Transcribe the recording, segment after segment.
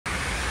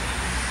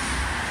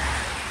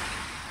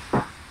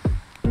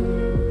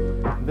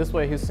This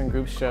Way Houston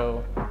Group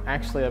show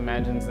actually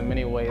imagines in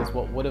many ways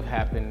what would have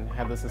happened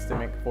had the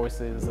systemic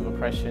forces of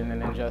oppression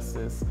and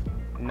injustice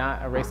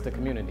not erased the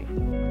community.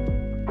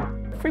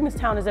 Freedmen's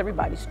Town is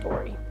everybody's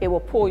story. It will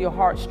pull your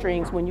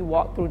heartstrings when you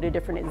walk through the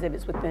different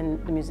exhibits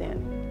within the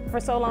museum. For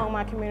so long,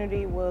 my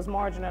community was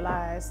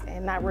marginalized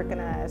and not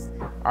recognized.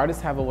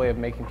 Artists have a way of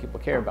making people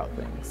care about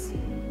things.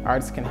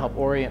 Artists can help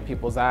orient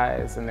people's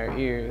eyes and their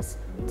ears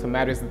to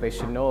matters that they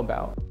should know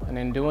about, and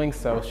in doing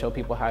so, show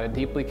people how to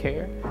deeply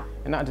care,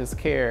 and not just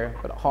care,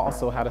 but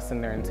also how to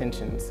send their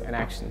intentions and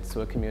actions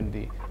to a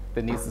community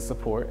that needs the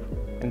support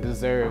and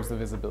deserves the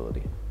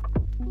visibility.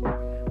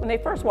 When they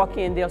first walk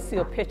in, they'll see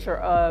a picture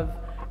of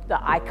the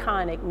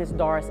iconic Miss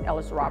Dorris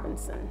Ellis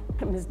Robinson.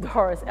 Miss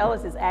Dorris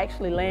Ellis is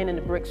actually laying in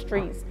the brick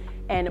streets,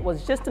 and it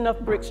was just enough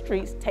brick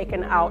streets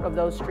taken out of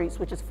those streets,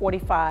 which is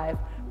 45,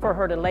 for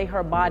her to lay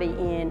her body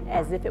in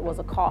as if it was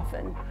a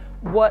coffin.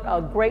 What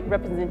a great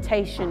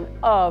representation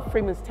of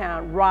Freedmen's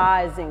Town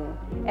rising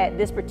at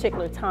this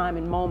particular time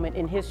and moment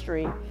in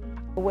history.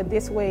 What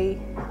This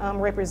Way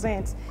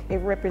represents, it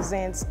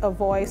represents a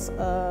voice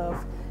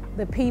of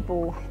the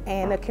people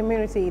and a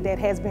community that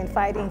has been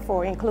fighting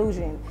for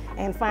inclusion,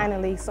 and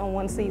finally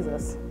someone sees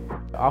us.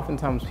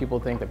 Oftentimes people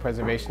think that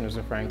preservation is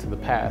referring to the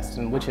past,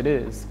 and which it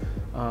is,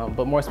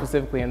 but more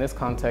specifically in this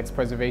context,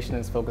 preservation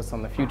is focused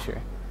on the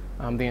future.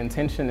 The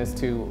intention is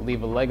to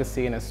leave a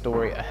legacy and a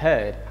story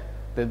ahead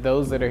that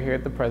those that are here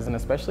at the present,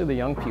 especially the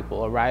young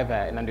people, arrive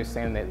at and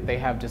understand that they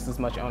have just as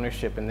much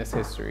ownership in this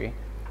history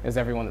as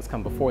everyone that's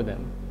come before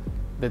them.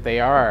 That they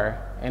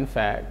are, in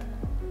fact,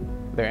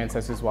 their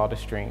ancestors'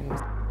 wildest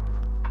dreams.